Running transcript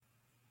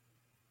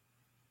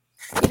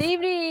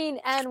evening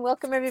and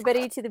welcome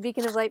everybody to the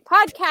Beacon of Light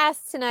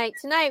podcast tonight.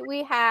 Tonight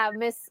we have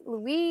Miss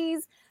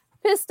Louise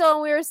Pistol,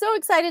 and we are so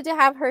excited to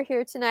have her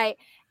here tonight.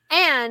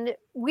 And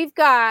we've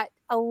got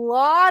a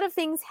lot of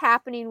things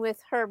happening with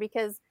her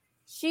because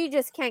she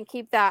just can't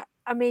keep that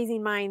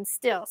amazing mind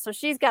still. So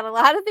she's got a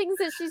lot of things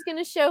that she's going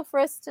to show for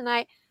us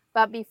tonight.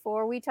 But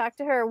before we talk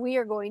to her, we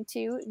are going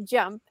to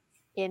jump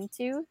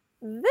into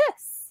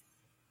this.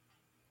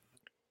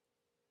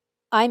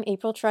 I'm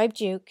April Tribe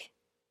Juke.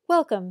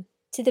 Welcome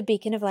to the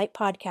Beacon of Light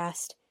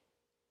podcast.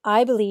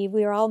 I believe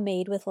we are all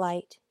made with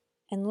light,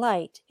 and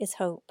light is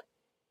hope.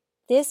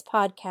 This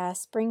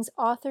podcast brings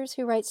authors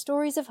who write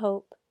stories of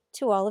hope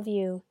to all of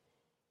you.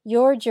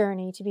 Your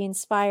journey to be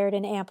inspired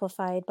and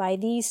amplified by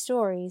these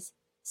stories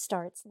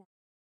starts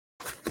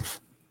now.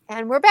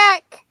 And we're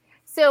back.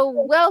 So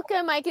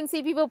welcome. I can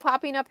see people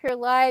popping up here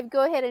live.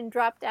 Go ahead and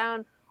drop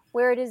down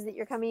where it is that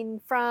you're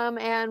coming from,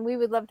 and we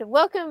would love to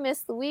welcome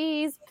Miss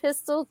Louise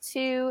Pistol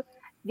to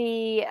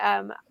the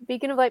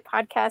Beacon of Light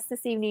podcast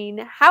this evening.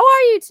 How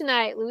are you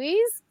tonight,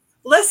 Louise?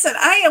 Listen,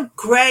 I am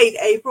great,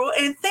 April,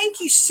 and thank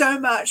you so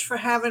much for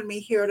having me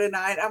here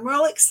tonight. I'm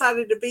really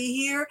excited to be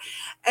here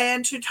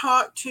and to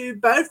talk to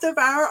both of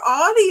our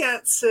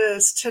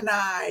audiences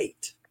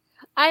tonight.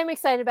 I'm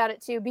excited about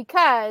it too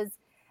because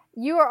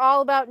you are all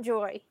about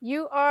joy.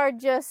 You are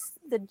just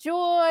the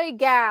joy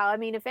gal. I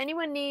mean, if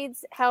anyone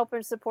needs help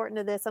or support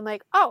into this, I'm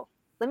like, oh,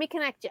 let me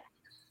connect you.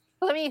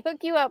 Let me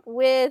hook you up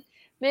with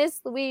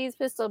Miss Louise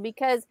Pistol,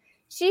 because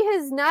she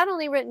has not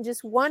only written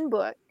just one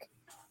book.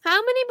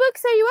 How many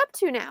books are you up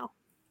to now?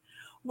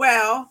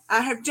 Well,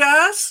 I have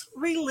just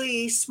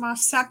released my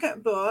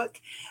second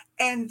book,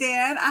 and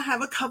then I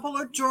have a couple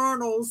of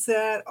journals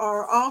that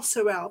are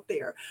also out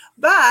there.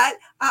 But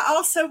I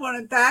also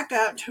want to back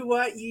up to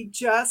what you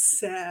just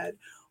said.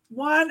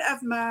 One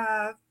of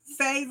my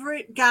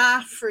favorite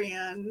guy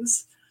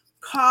friends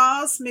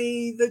calls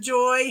me the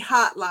Joy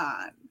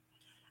Hotline.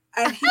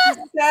 And he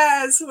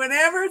says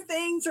whenever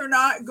things are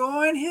not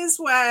going his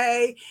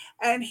way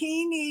and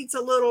he needs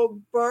a little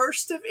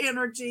burst of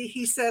energy,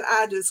 he said,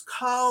 I just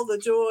call the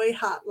Joy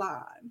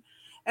Hotline.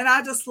 And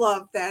I just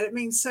love that. It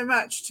means so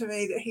much to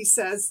me that he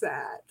says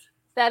that.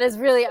 That is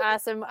really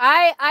awesome.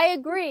 I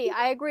agree.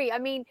 I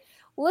mean,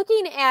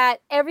 looking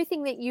at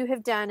everything that you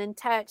have done and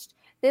touched,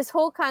 this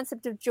whole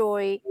concept of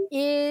joy,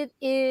 it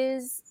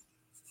is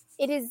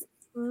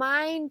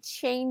mind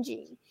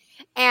changing.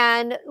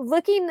 And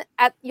looking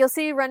at, you'll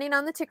see running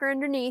on the ticker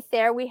underneath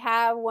there, we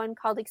have one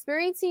called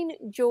Experiencing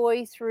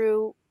Joy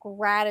Through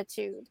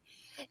Gratitude.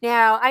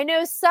 Now, I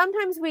know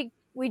sometimes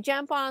we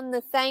jump on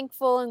the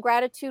thankful and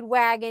gratitude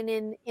wagon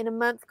in a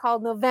month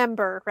called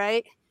November,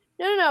 right?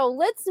 No.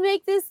 Let's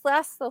make this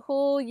last the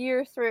whole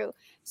year through.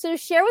 So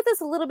share with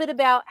us a little bit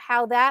about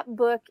how that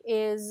book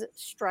is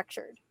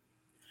structured.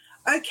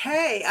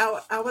 Okay,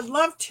 I would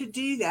love to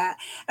do that.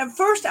 And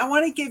first, I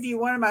want to give you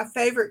one of my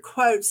favorite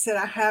quotes that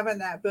I have in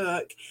that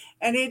book.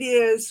 And it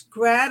is,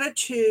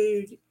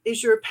 gratitude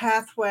is your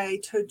pathway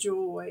to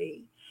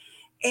joy.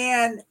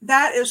 And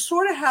that is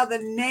sort of how the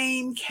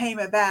name came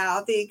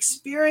about, the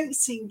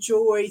experiencing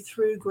joy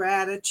through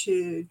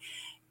gratitude.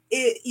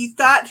 You've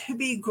got to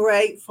be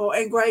grateful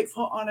and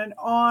grateful on an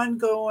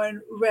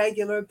ongoing,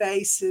 regular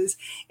basis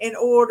in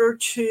order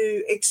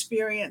to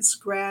experience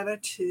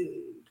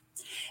gratitude.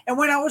 And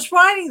when I was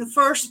writing the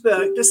first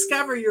book,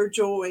 Discover Your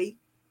Joy,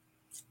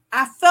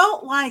 I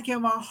felt like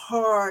in my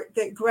heart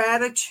that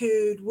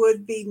gratitude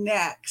would be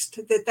next,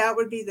 that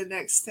would be the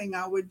next thing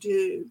I would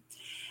do.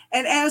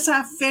 And as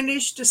I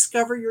finished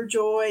Discover Your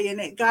Joy and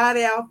it got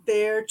out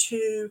there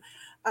to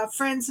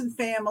friends and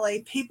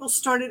family, people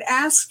started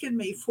asking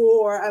me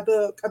for a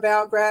book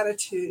about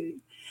gratitude.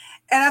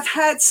 And I've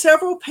had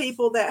several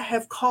people that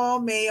have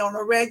called me on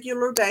a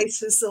regular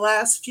basis the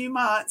last few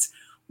months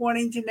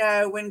wanting to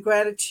know when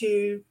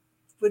gratitude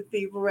would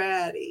be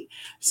ready.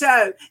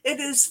 So it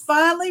is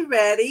finally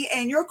ready.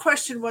 And your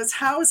question was,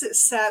 how is it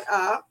set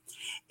up?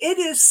 It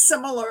is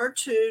similar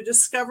to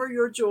Discover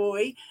Your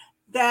Joy,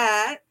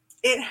 that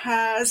it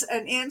has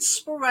an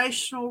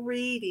inspirational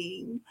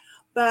reading,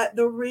 but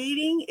the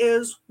reading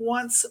is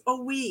once a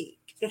week.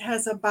 It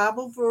has a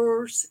Bible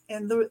verse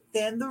and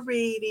then the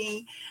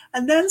reading,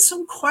 and then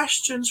some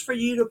questions for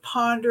you to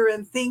ponder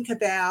and think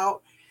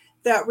about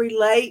that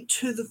relate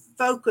to the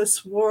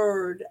focus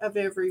word of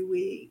every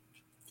week.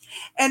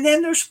 And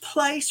then there's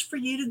place for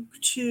you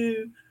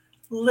to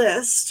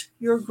list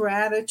your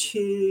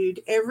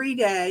gratitude every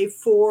day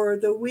for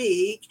the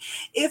week,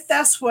 if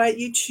that's what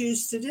you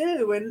choose to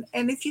do.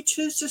 And if you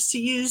choose just to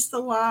use the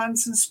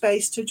lines and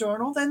space to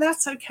journal, then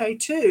that's okay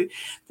too.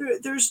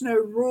 There's no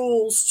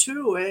rules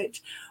to it,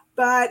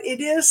 but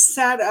it is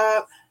set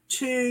up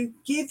to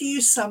give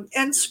you some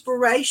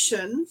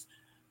inspiration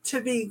to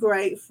be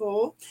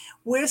grateful,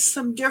 with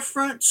some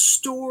different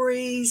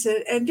stories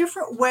and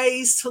different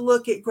ways to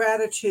look at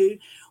gratitude.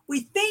 We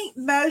think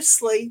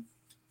mostly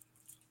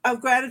of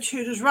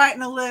gratitude as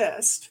writing a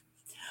list,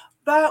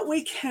 but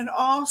we can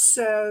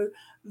also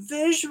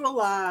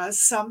visualize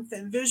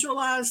something,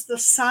 visualize the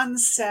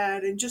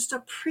sunset and just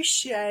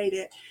appreciate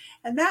it.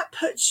 And that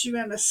puts you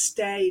in a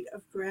state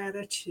of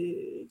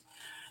gratitude.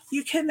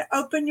 You can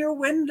open your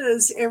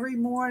windows every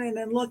morning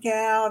and look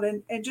out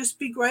and just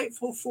be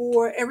grateful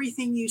for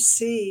everything you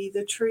see,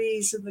 the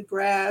trees and the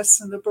grass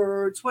and the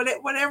birds,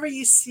 whatever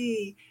you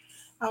see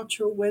out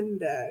your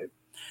window.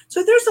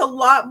 So there's a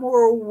lot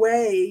more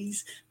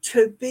ways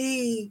to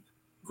be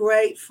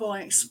grateful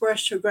and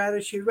express your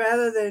gratitude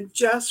rather than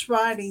just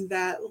writing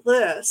that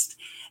list.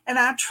 And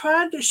I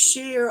tried to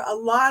share a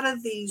lot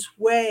of these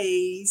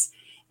ways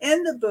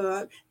in the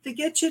book to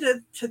get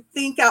you to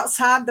think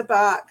outside the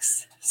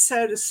box,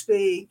 so to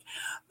speak,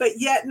 but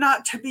yet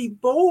not to be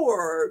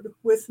bored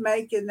with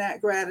making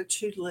that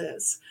gratitude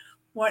list.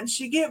 Once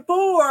you get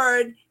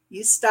bored,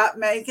 you stop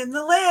making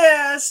the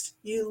list,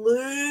 you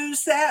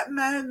lose that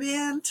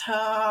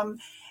momentum.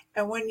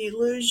 And when you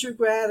lose your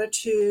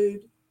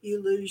gratitude,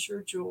 you lose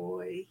your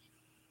joy.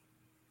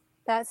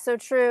 That's so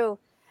true.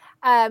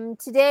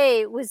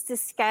 Today it was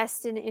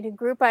discussed in a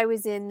group I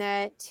was in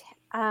that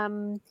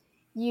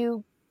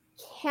you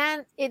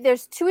can't,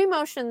 there's two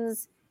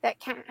emotions that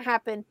can't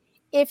happen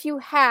if you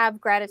have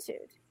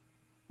gratitude.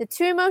 The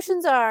two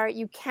emotions are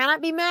you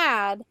cannot be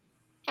mad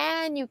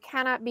and you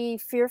cannot be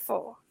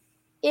fearful.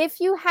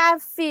 If you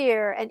have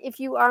fear and if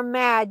you are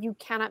mad, you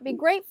cannot be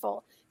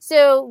grateful.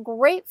 So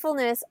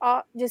gratefulness,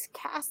 just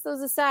cast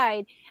those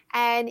aside.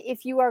 And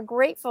if you are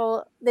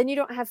grateful, then you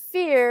don't have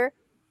fear,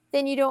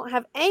 then you don't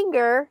have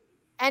anger.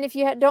 And if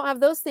you don't have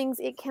those things,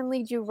 it can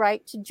lead you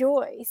right to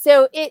joy.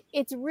 So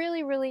it's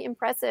really, really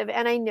impressive.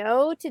 And I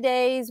know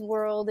today's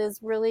world is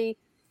really,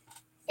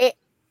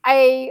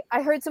 I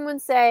heard someone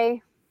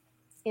say,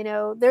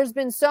 there's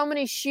been so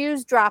many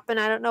shoes dropping,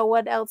 I don't know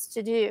what else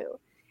to do.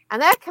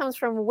 And that comes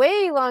from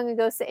way long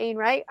ago saying,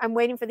 right, I'm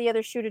waiting for the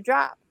other shoe to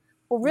drop.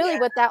 Well, really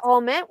what that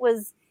all meant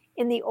was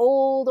in the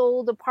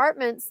old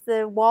apartments,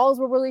 the walls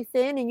were really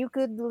thin and you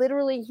could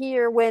literally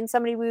hear when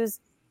somebody was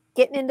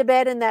getting into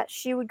bed and that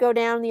shoe would go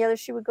down, the other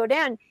shoe would go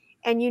down.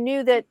 And you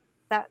knew that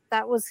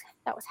was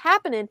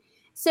happening.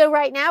 So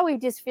right now we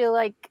just feel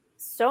like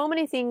so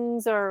many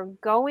things are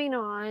going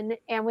on,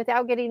 and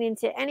without getting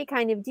into any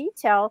kind of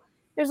detail,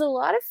 there's a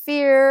lot of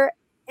fear,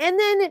 and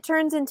then it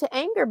turns into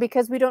anger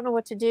because we don't know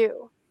what to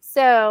do.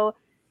 So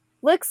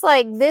looks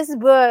like this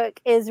book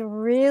is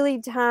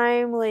really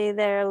timely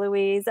there,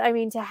 Louise. I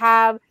mean, to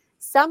have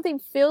something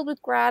filled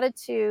with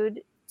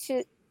gratitude,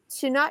 to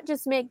not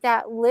just make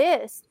that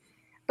list,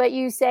 but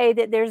you say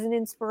that there's an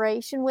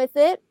inspiration with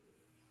it.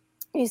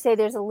 You say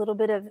there's a little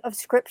bit of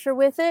scripture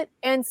with it.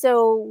 And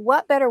so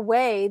what better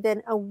way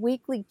than a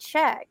weekly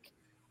check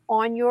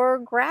on your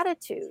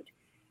gratitude?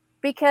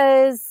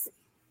 Because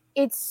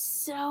it's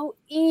so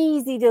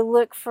easy to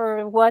look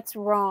for what's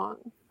wrong,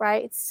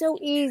 right? It's so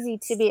easy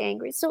to be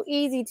angry. It's so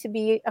easy to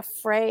be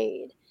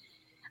afraid.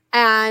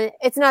 And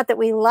it's not that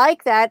we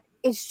like that.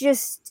 It's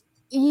just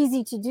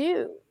easy to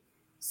do.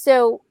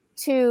 So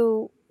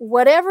to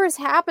whatever's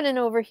happening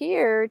over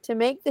here, to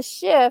make the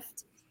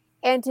shift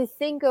and to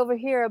think over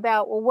here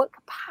about, well, what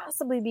could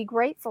possibly be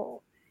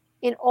grateful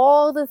in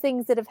all the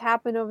things that have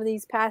happened over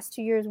these past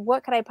 2 years?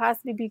 What could I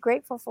possibly be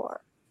grateful for?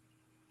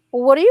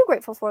 Well, what are you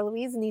grateful for,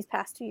 Louise, in these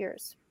past 2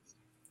 years?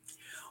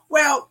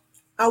 Well,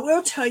 I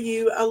will tell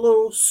you a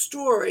little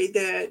story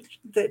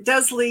that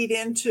does lead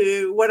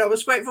into what I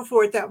was grateful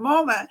for at that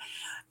moment.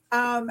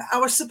 I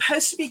was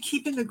supposed to be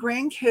keeping the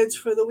grandkids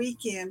for the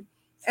weekend,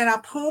 and I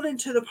pulled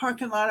into the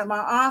parking lot of my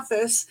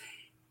office,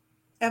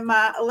 and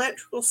my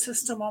electrical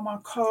system on my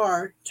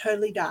car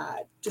totally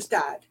just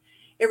died.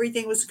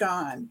 Everything was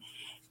gone.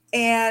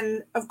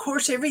 And of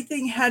course,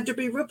 everything had to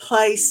be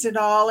replaced and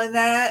all, and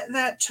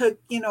that took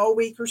a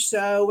week or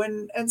so,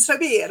 and so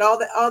be it. All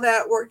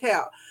that worked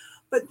out.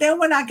 But then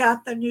when I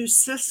got the new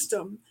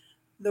system,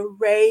 the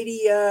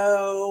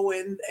radio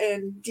and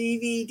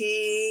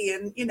DVD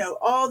and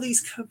all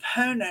these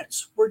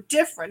components were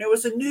different. It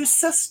was a new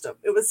system.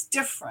 It was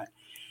different.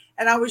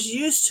 And I was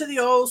used to the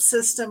old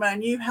system. I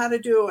knew how to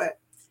do it.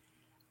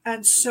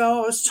 And so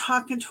I was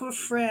talking to a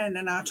friend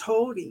and I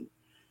told him,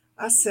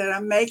 I said,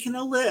 I'm making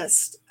a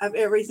list of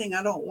everything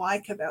I don't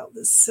like about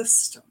this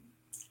system.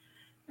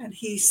 And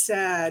he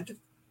said,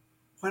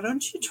 why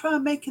don't you try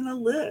making a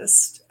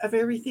list of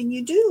everything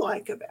you do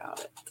like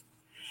about it?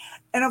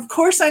 And of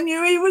course, I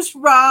knew he was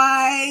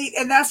right.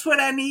 And that's what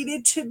I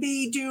needed to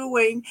be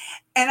doing.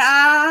 And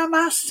I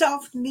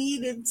myself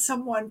needed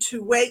someone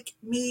to wake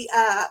me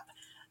up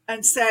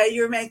and say,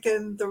 you're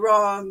making the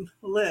wrong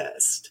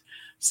list.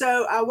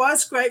 So I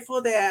was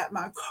grateful that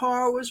my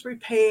car was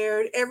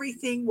repaired,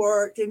 everything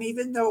worked. And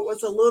even though it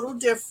was a little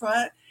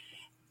different,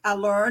 I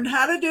learned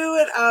how to do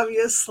it,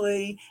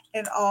 obviously,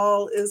 and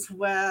all is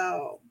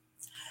well.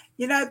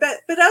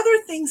 But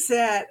other things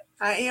that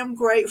I am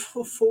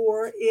grateful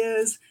for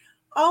is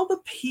all the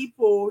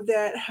people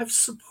that have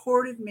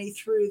supported me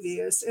through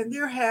this. And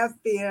there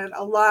have been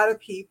a lot of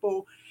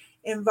people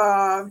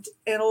involved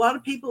and a lot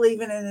of people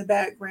even in the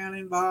background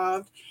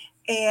involved.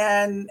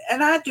 And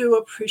I do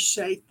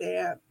appreciate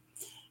that.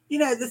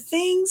 The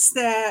things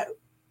that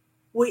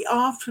we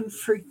often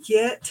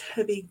forget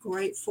to be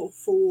grateful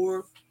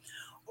for,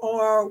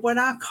 or what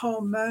I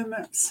call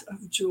moments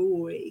of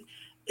joy.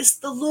 It's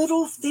the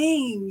little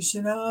things,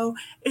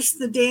 it's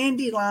the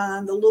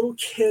dandelion the little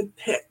kid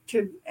picked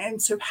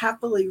and so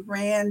happily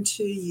ran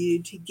to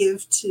you to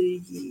give to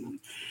you.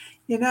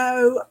 You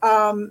know,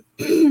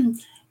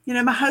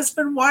 my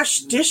husband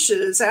washed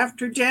dishes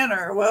after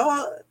dinner.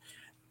 Well,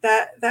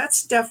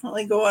 that's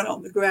definitely going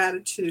on the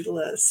gratitude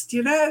list.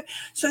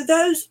 So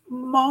those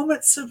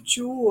moments of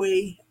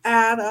joy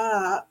add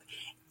up,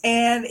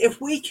 and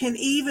if we can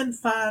even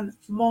find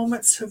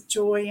moments of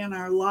joy in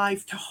our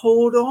life to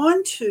hold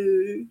on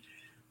to,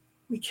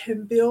 we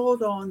can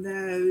build on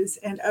those,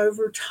 and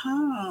over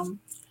time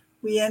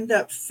we end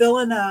up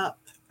filling up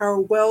our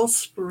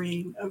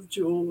wellspring of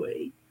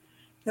joy.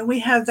 Then we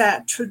have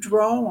that to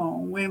draw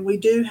on when we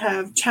do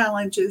have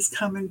challenges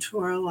come into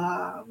our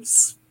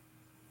lives.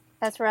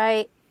 That's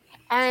right.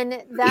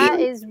 And that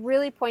is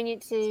really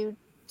poignant to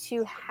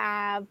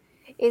have,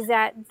 is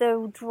that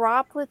the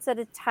droplets at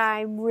a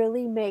time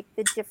really make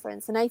the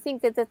difference. And I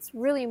think that that's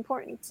really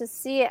important to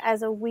see it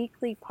as a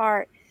weekly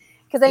part.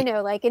 Because I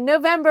know, like in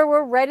November,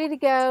 we're ready to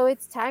go.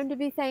 It's time to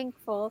be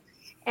thankful.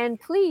 And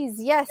please,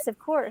 yes, of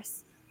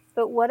course.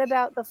 But what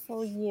about the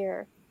full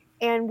year?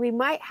 And we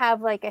might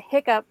have like a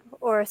hiccup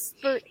or a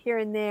spurt here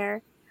and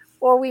there.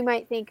 Or we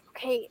might think,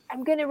 okay,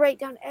 I'm going to write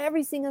down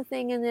every single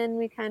thing, and then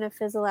we kind of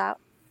fizzle out.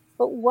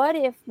 But what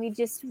if we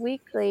just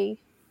weekly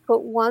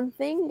put one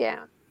thing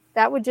down?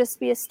 That would just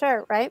be a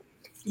start, right?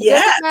 It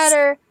doesn't Yes.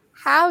 matter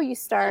how you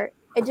start.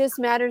 It just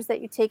matters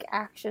that you take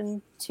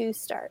action to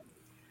start.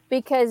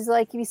 Because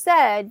like you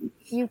said,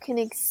 you can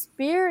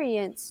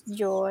experience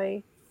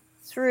joy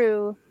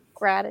through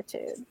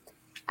gratitude.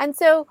 And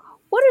so,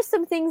 what are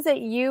some things that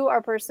you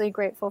are personally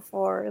grateful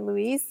for,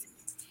 Louise?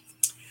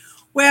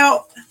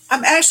 Well,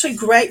 I'm actually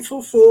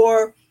grateful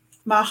for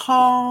my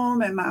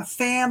home and my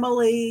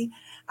family.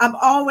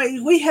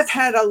 We have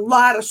had a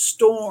lot of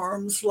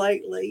storms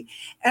lately,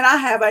 and I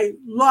have a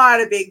lot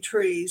of big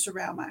trees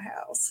around my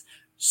house.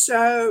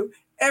 So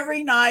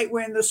every night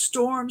when the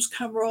storms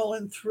come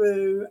rolling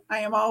through, I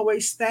am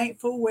always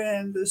thankful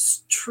when the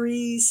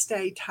trees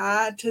stay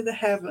tied to the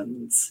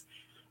heavens.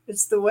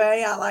 It's the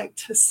way I like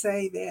to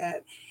say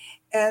that,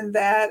 and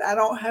that I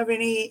don't have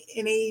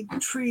any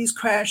trees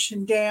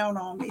crashing down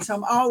on me. So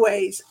I'm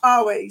always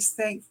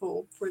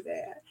thankful for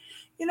that.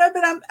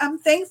 But I'm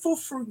thankful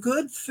for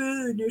good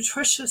food,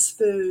 nutritious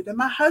food. And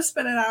my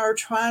husband and I are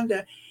trying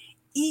to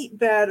eat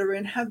better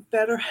and have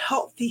better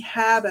healthy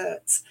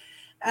habits.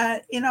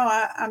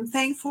 I'm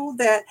thankful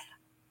that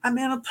I'm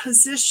in a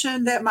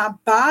position that my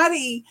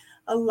body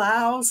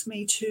allows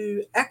me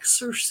to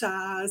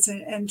exercise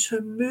and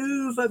to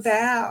move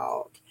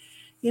about.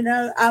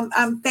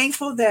 I'm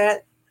thankful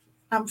that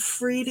I'm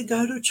free to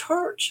go to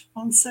church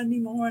on Sunday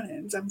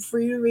mornings. I'm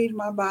free to read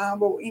my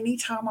Bible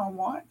anytime I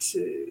want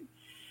to.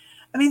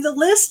 I mean, the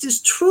list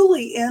is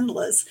truly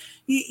endless.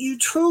 You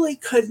truly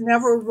could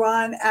never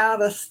run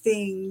out of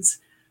things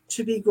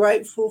to be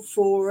grateful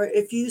for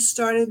if you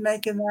started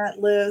making that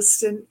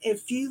list. And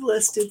if you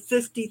listed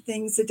 50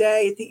 things a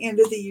day at the end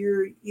of the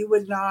year, you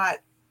would not,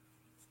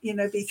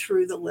 be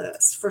through the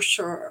list for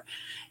sure.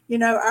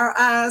 Our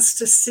eyes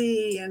to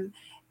see and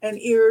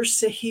ears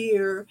to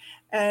hear,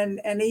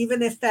 and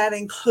even if that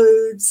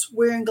includes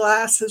wearing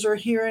glasses or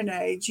hearing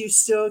aids, you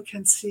still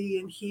can see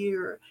and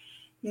hear.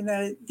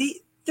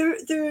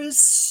 There is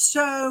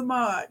so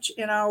much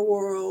in our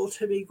world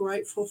to be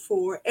grateful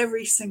for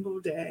every single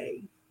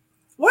day.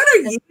 What are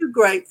you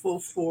grateful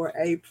for,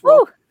 April?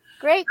 Whew,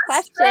 great Turn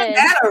question.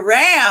 that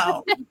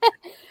around.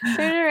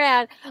 Turn it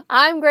around.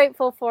 I'm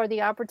grateful for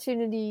the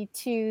opportunity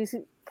to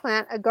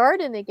plant a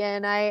garden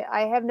again.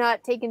 I have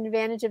not taken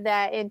advantage of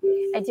that in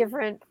a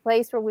different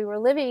place where we were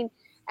living,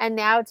 and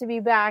now to be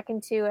back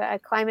into a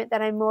climate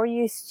that I'm more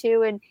used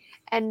to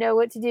and know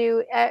what to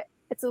do.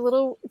 It's a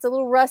little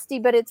rusty,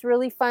 but it's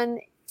really fun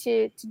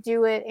to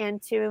do it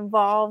and to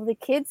involve the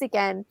kids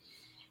again,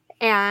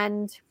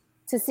 and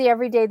to see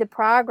every day the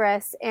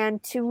progress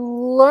and to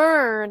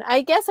learn.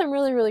 I guess I'm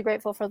really, really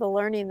grateful for the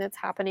learning that's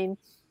happening.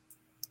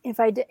 If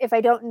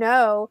I don't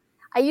know,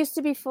 I used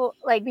to be full,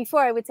 like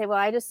before I would say, well,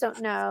 I just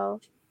don't know,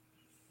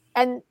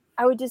 and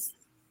I would just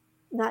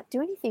not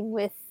do anything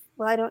with,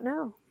 well, I don't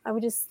know. I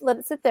would just let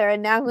it sit there,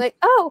 and now I'm like,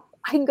 oh,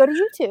 I can go to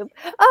YouTube.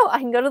 Oh, I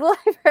can go to the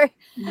library.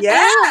 And I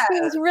Yeah. know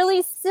it seems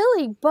really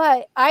silly,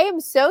 but I am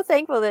so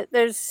thankful that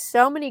there's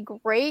so many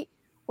great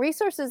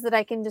resources that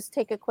I can just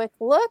take a quick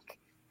look.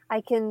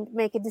 I can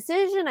make a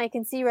decision. I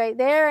can see right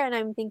there, and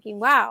I'm thinking,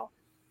 wow,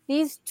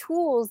 these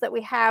tools that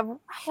we have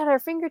right at our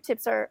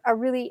fingertips are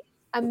really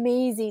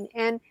amazing.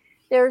 And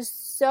there's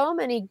so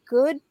many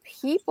good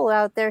people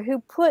out there who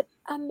put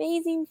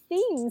amazing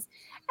things,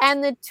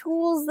 and the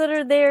tools that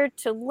are there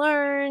to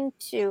learn,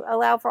 to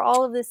allow for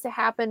all of this to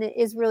happen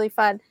is really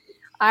fun.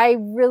 I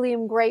really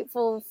am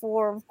grateful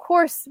for, of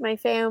course, my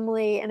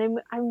family, and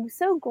I'm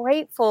so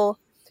grateful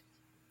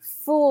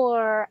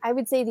for, I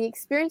would say, the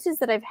experiences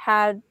that I've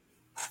had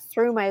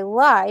through my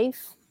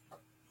life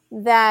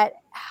that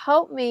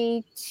help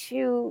me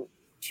to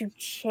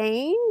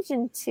change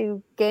and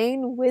to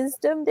gain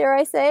wisdom, dare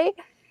I say.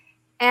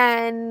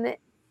 And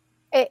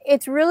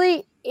it's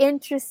really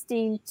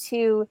interesting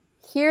to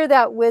hear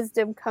that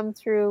wisdom come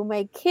through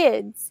my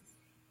kids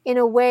in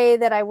a way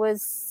that I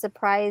was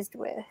surprised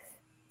with.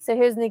 So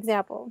here's an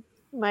example.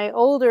 My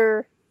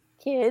older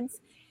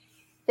kids,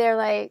 they're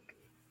like,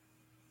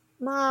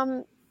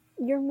 Mom,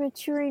 you're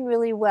maturing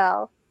really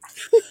well.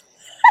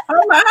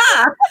 Oh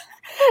my.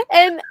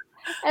 and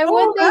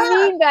what Oh they my.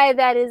 mean by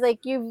that is like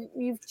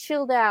you've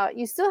chilled out.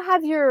 You still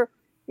have your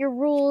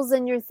rules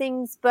and your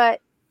things,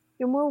 but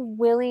you're more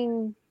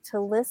willing to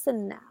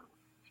listen now.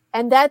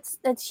 And that's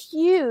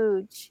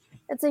huge.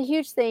 That's a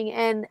huge thing,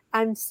 and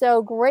I'm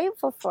so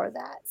grateful for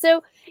that.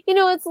 So,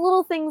 it's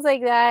little things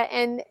like that,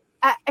 and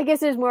I guess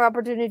there's more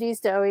opportunities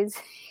to always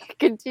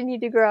continue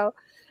to grow.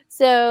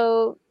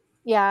 So,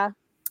 yeah,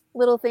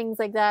 little things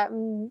like that.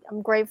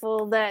 I'm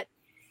grateful that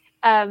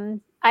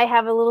I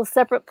have a little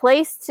separate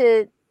place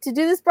to do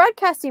this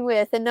broadcasting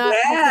with, and not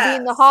have to be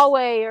in the Yes.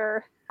 hallway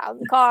or out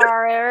in the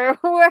car or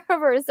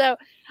wherever. So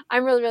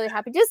I'm really, really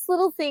happy. Just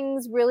little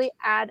things really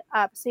add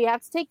up. So you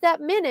have to take that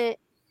minute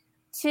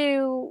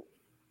to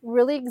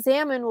really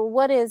examine, well,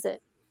 what is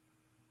it?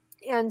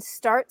 And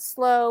start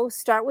slow,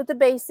 start with the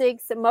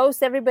basics.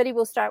 Most everybody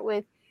will start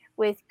with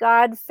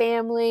God,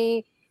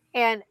 family,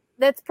 and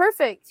that's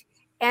perfect.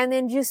 And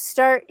then just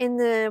start in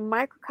the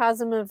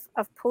microcosm of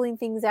pulling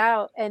things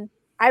out. And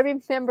I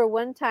remember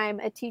one time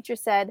a teacher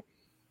said,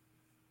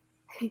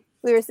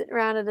 we were sitting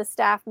around at a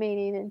staff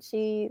meeting, and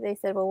they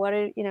said, well, what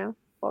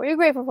were you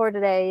grateful for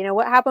today?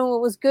 What happened?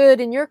 What was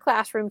good in your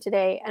classroom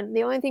today? And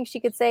the only thing she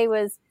could say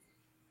was,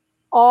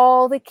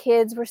 all the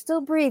kids were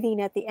still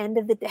breathing at the end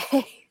of the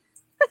day.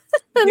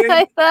 And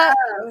I thought,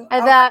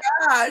 my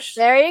gosh.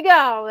 there you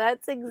go.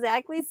 That's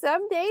exactly,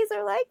 some days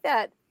are like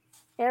that.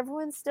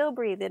 Everyone's still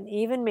breathing,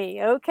 even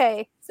me.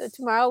 Okay, so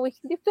tomorrow we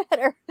can do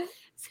better.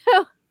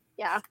 So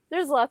yeah,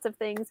 there's lots of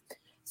things.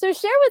 So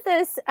share with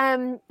us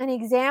an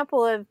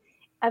example of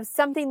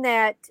something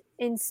that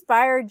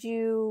inspired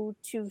you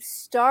to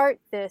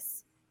start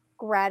this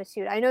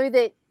gratitude. I know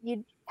that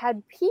you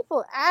had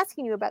people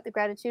asking you about the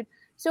gratitude.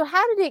 So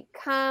how did it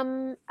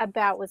come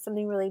about? Was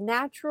something really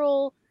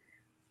natural?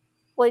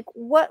 Like,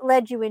 what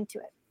led you into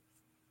it?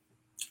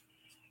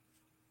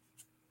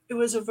 It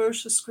was a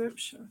verse of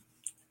scripture,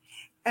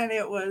 and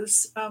it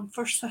was 1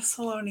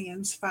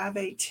 Thessalonians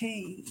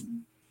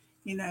 5:18.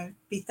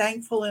 Be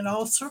thankful in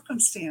all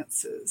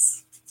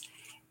circumstances.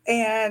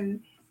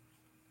 And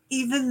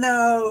even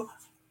though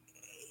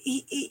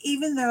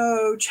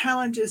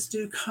challenges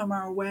do come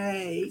our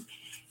way,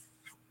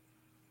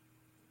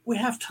 we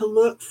have to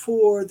look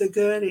for the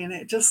good in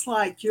it. Just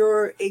like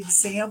your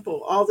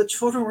example, all the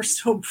children were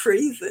still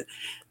breathing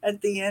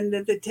at the end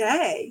of the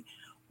day.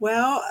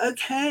 Well,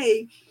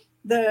 okay,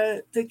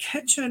 the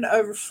kitchen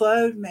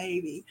overflowed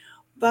maybe,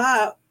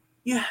 but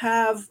you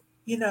have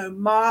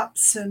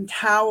mops and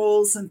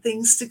towels and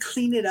things to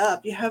clean it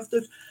up. You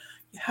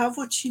have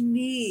what you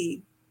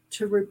need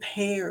to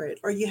repair it,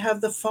 or you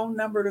have the phone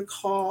number to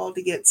call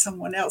to get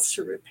someone else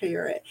to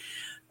repair it.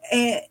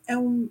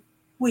 And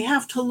we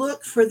have to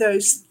look for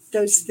those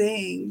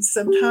things.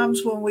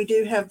 Sometimes when we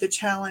do have the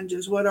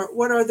challenges, what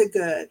are the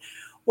good?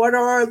 What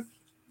are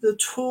the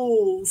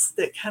tools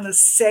that kind of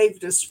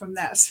saved us from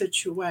that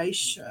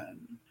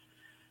situation?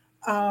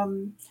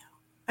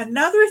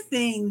 Another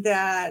thing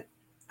that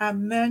I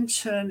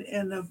mentioned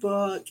in the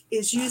book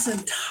is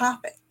using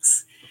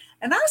topics.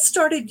 And I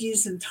started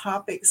using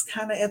topics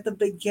kind of at the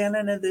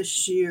beginning of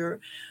this year.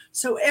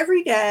 So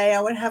every day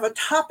I would have a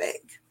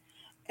topic.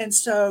 And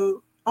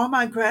so all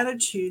my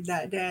gratitude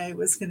that day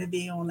was going to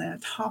be on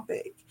that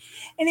topic.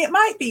 And it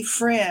might be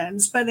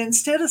friends, but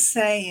instead of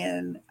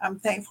saying I'm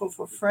thankful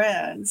for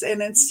friends,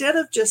 and instead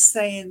of just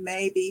saying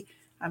maybe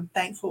I'm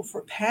thankful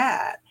for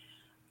Pat,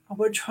 I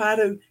would try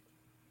to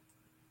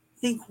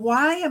think,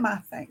 why am I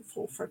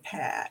thankful for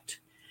Pat?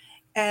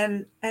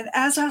 And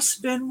as I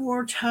spend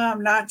more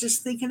time not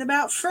just thinking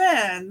about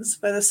friends,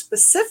 but a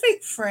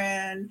specific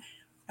friend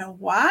and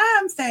why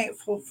I'm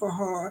thankful for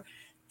her,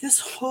 this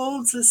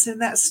holds us in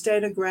that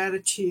state of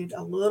gratitude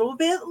a little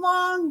bit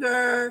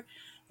longer.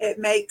 It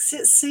makes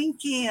it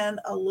sink in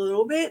a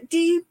little bit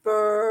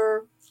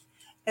deeper,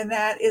 and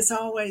that is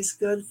always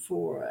good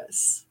for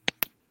us.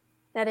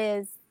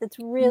 That's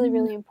really,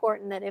 really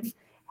important, that if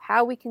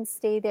how we can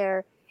stay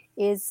there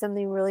is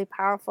something really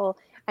powerful.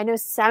 I know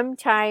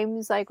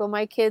sometimes, like when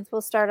my kids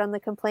will start on the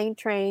complaint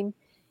train,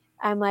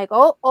 I'm like,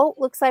 oh,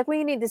 looks like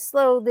we need to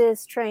slow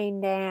this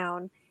train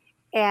down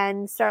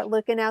and start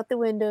looking out the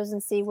windows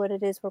and see what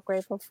it is we're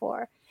grateful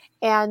for.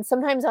 And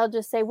sometimes I'll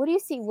just say, what do you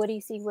see? What do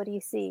you see? What do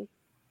you see?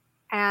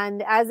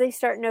 And as they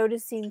start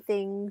noticing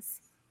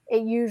things,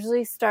 it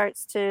usually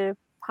starts to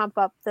pump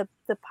up the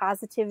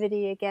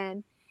positivity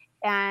again.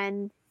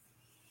 And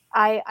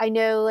I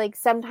know, like,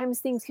 sometimes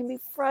things can be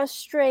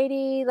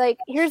frustrating. Like,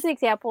 here's an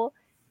example.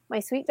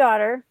 My sweet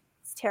daughter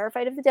is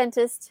terrified of the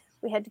dentist.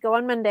 We had to go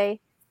on Monday.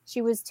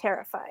 She was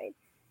terrified.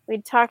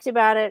 We'd talked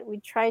about it. We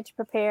tried to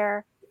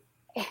prepare.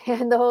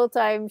 And the whole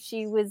time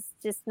she was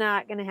just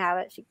not going to have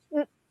it. She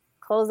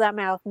close that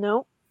mouth.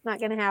 Nope, not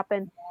going to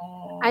happen.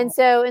 Oh. And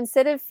so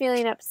instead of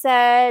feeling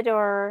upset,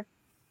 or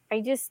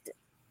I just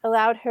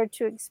allowed her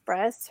to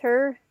express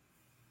her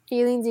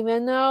feelings,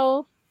 even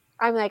though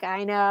I'm like,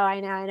 I know.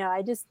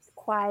 I just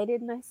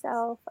quieted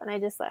myself and I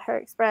just let her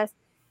express.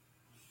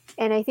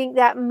 And I think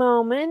that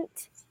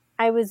moment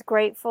I was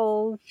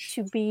grateful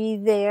to be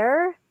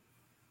there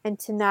and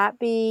to not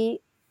be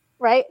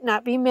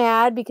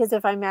mad, because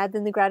if I'm mad,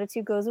 then the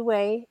gratitude goes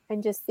away,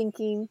 and just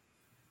thinking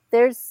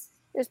there's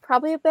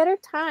probably a better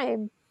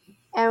time.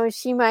 And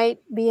she might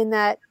be in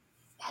that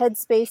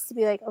headspace to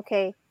be like,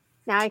 okay,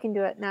 now I can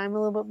do it. Now I'm a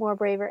little bit more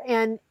braver.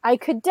 And I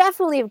could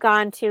definitely have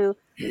gone to,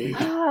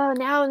 oh,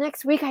 now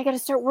next week I got to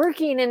start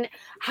working. And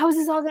how is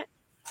this all going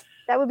to,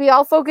 that would be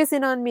all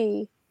focusing on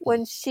me,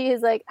 when she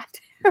is like, I'm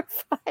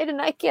terrified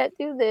and I can't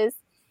do this.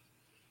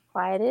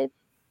 Quieted.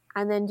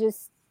 And then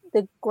just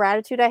the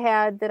gratitude I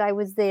had that I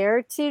was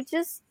there to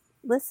just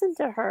listen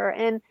to her.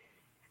 And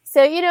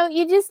so,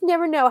 you just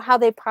never know how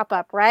they pop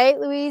up, right,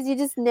 Louise? You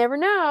just never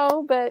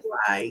know, but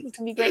Right. you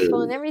can be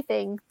grateful in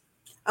everything.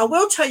 I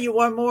will tell you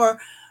one more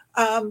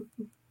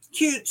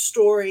cute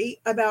story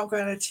about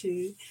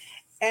gratitude.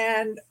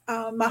 And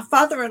my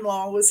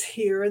father-in-law was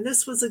here, and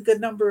this was a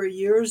good number of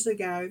years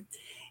ago.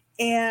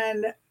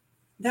 And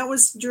that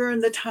was during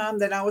the time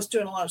that I was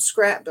doing a lot of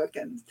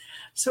scrapbooking.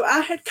 So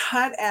I had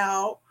cut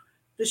out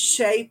the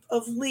shape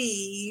of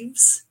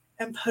leaves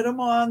and put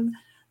them on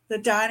the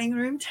dining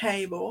room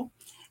table.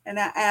 And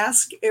I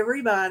asked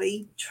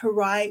everybody to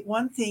write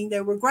one thing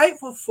they were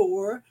grateful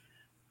for.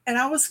 And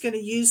I was going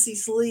to use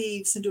these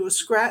leaves and do a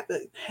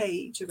scrapbook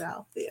page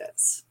about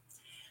this.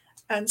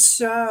 And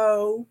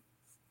so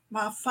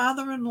my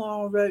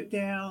father-in-law wrote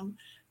down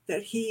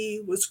that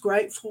he was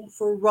grateful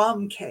for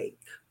rum cake.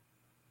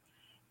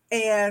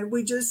 And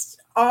we just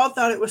all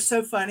thought it was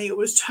so funny. It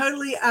was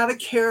totally out of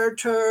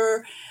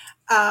character.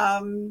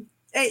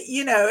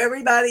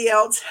 Everybody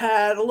else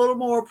had a little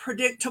more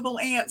predictable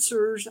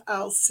answers,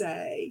 I'll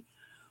say.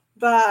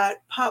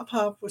 But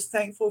Pop was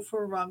thankful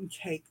for rum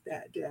cake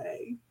that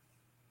day.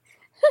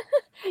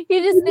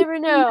 You just never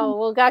know.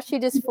 Well, gosh, you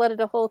just flooded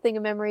a whole thing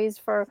of memories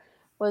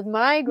with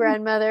my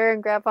grandmother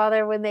and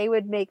grandfather when they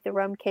would make the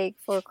rum cake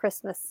for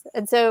Christmas.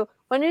 And so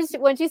when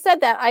you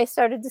said that, I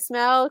started to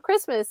smell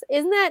Christmas.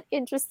 Isn't that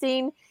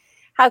interesting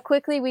how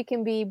quickly we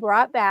can be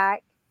brought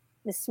back?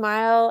 The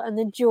smile and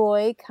the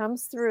joy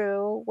comes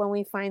through when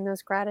we find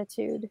those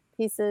gratitude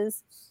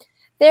pieces.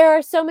 There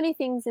are so many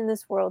things in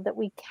this world that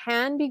we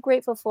can be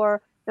grateful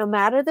for, no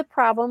matter the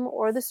problem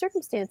or the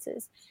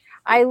circumstances.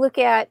 I look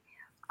at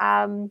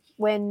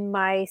when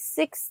my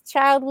 6th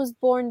child was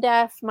born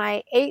deaf,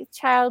 my 8th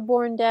child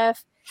born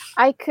deaf,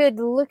 I could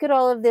look at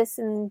all of this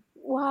and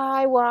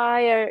why,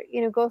 or,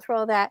 go through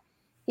all that.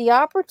 The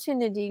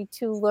opportunity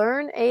to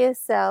learn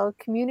ASL,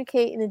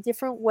 communicate in a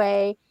different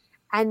way,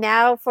 and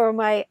now for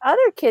my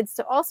other kids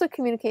to also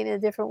communicate in a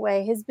different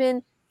way has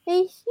been a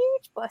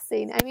huge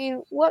blessing. I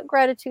mean, what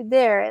gratitude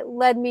there. It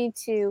led me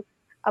to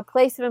a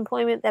place of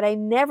employment that I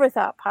never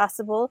thought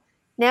possible.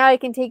 Now I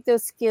can take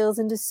those skills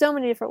into so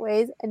many different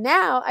ways, and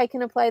now I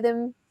can apply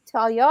them to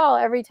all y'all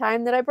every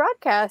time that I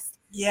broadcast.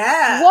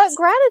 Yes. What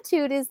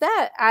gratitude is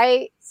that?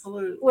 I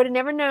Absolutely would have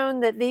never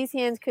known that these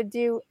hands could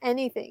do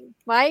anything.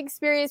 My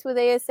experience with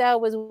ASL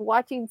was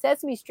watching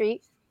Sesame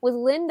Street with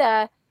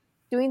Linda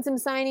doing some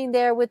signing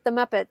there with the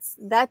Muppets.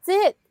 That's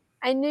it.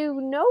 I knew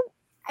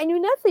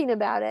nothing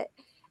about it.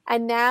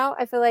 And now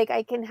I feel like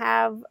I can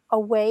have a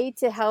way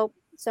to help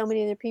so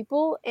many other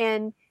people,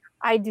 and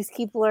I just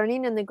keep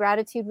learning, and the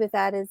gratitude with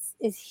that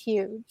is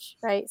huge,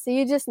 right? So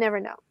you just never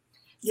know.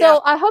 Yeah.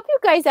 So I hope you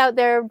guys out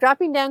there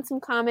dropping down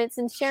some comments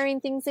and sharing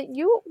things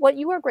what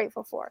you are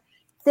grateful for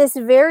this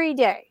very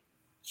day.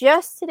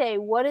 Just today,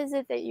 what is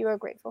it that you are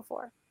grateful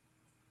for?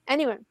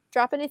 Anyone,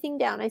 drop anything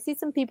down. I see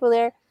some people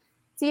there.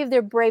 See if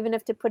they're brave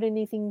enough to put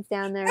anything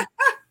down there.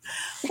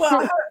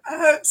 Well, I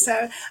hope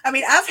so. I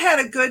mean, I've had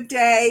a good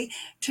day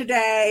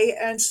today,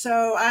 and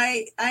so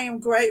I am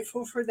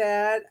grateful for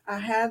that. I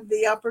had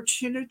the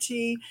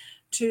opportunity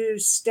to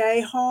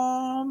stay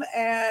home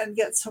and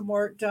get some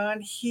work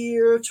done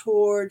here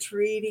towards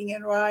reading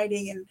and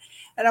writing,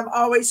 and I'm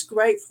always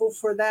grateful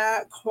for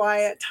that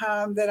quiet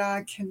time that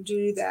I can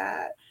do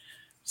that.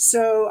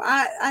 So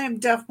I am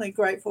definitely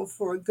grateful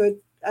for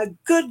a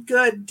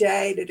good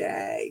day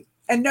today.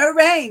 And no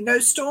rain, no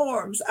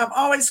storms. I'm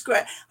always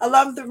great. I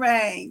love the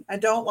rain. I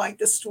don't like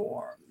the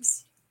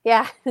storms.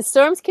 Yeah, the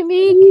storms can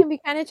be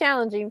kind of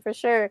challenging for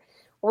sure.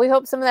 Well, we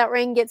hope some of that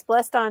rain gets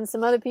blessed on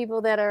some other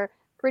people that are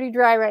pretty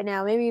dry right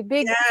now. Maybe a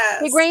big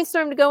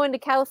rainstorm to go into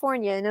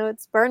California. I know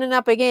it's burning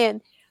up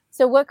again.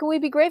 So what can we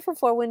be grateful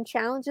for when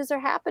challenges are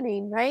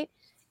happening, right?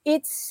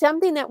 It's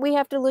something that we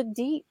have to look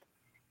deep.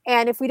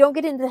 And if we don't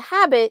get into the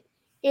habit,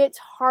 it's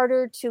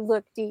harder to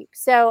look deep.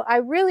 So I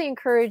really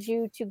encourage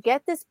you to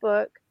get this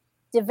book,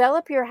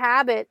 develop your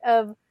habit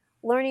of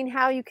learning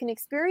how you can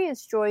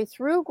experience joy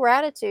through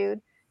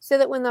gratitude, so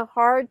that when the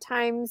hard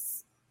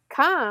times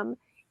come,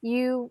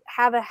 you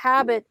have a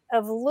habit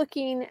of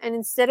looking, and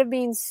instead of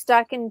being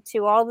stuck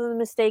into all of the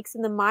mistakes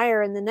and the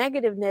mire and the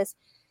negativeness,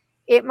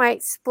 it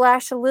might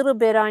splash a little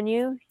bit on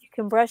you. You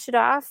can brush it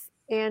off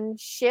and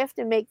shift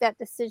and make that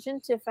decision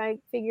to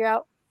figure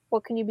out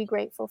what can you be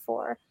grateful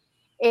for.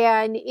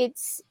 And it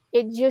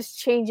just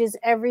changes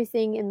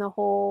everything in the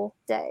whole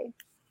day.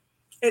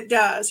 It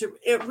does.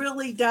 It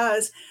really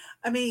does.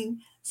 I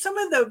mean, some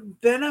of the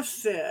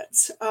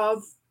benefits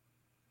of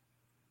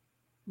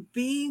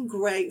being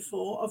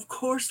grateful, of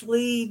course,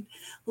 lead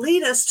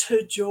us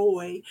to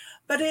joy,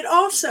 but it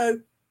also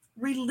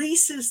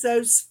releases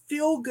those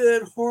feel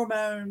good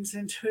hormones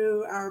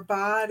into our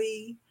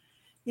body.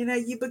 You know,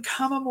 you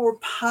become a more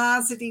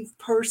positive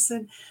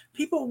person.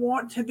 People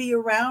want to be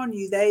around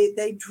you.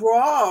 They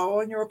draw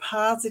on your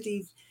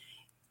positive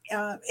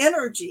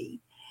energy.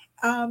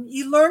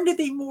 You learn to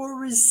be more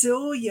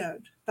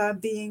resilient by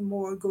being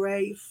more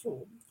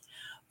grateful.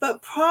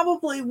 But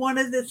probably one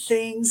of the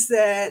things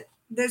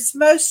that's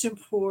most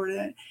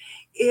important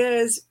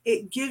is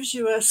it gives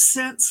you a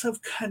sense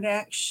of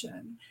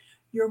connection.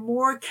 You're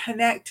more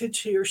connected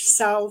to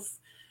yourself.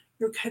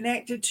 You're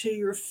connected to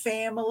your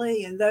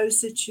family and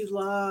those that you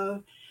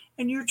love.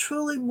 And you're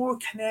truly more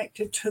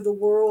connected to the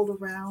world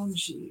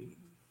around you.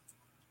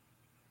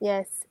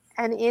 Yes.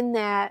 And in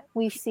that,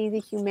 we see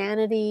the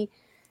humanity.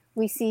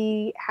 We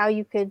see how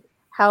you could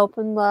help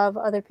and love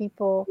other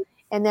people.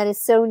 And that is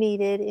so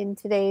needed in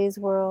today's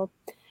world.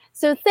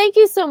 So thank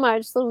you so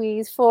much,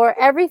 Louise, for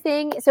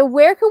everything. So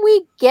where can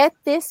we get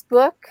this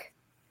book?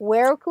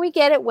 Where can we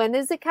get it? When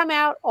does it come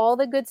out? All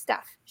the good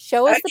stuff.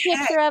 Show us the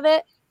picture of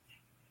it.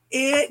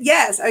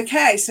 Yes.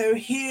 Okay. So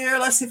here,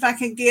 let's see if I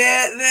can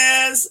get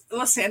this.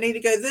 Let's see. I need to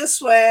go this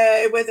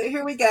way with it.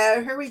 Here we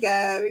go. Here we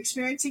go.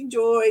 Experiencing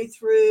joy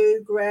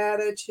through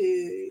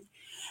gratitude.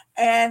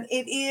 And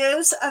it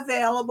is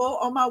available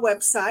on my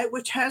website,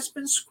 which has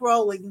been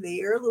scrolling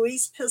there,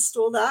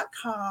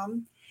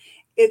 louisepistol.com.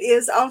 It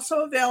is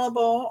also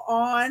available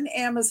on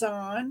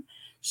Amazon.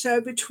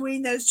 So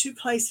between those two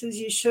places,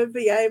 you should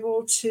be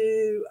able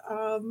to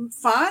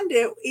find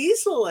it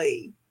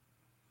easily.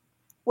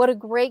 What a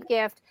great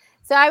gift.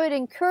 So I would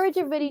encourage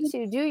everybody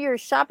to do your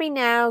shopping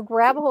now,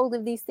 grab a hold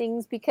of these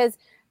things, because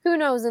who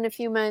knows, in a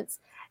few months,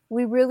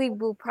 we really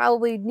will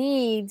probably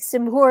need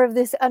some more of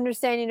this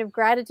understanding of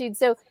gratitude.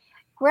 So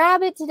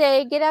grab it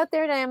today, get out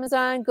there to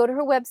Amazon, go to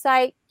her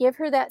website, give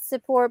her that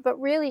support. But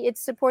really,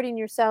 it's supporting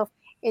yourself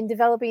in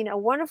developing a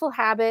wonderful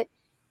habit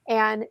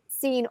and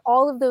seeing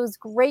all of those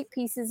great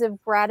pieces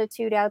of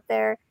gratitude out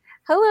there.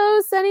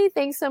 Hello, Sunny.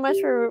 Thanks so much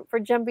for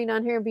jumping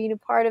on here and being a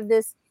part of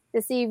this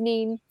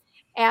evening.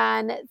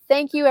 And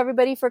thank you,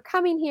 everybody, for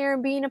coming here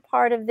and being a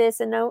part of this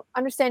and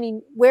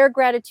understanding where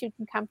gratitude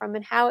can come from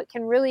and how it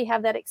can really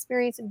have that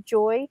experience of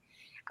joy.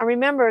 And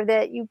remember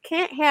that you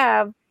can't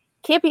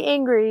be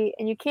angry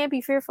and you can't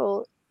be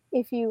fearful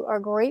if you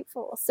are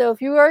grateful. So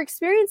if you are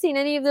experiencing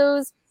any of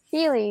those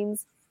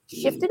feelings,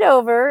 shift it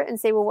over and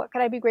say, well, what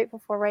could I be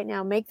grateful for right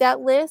now? Make that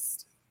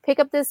list, pick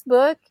up this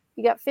book.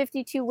 You got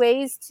 52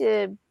 ways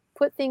to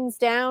put things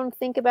down,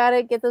 think about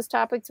it, get those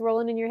topics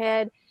rolling in your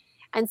head,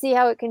 and see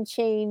how it can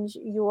change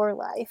your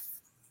life.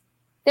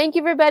 Thank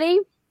you,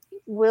 everybody.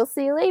 We'll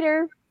see you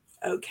later.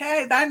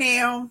 Okay, bye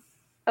now.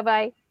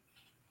 Bye-bye.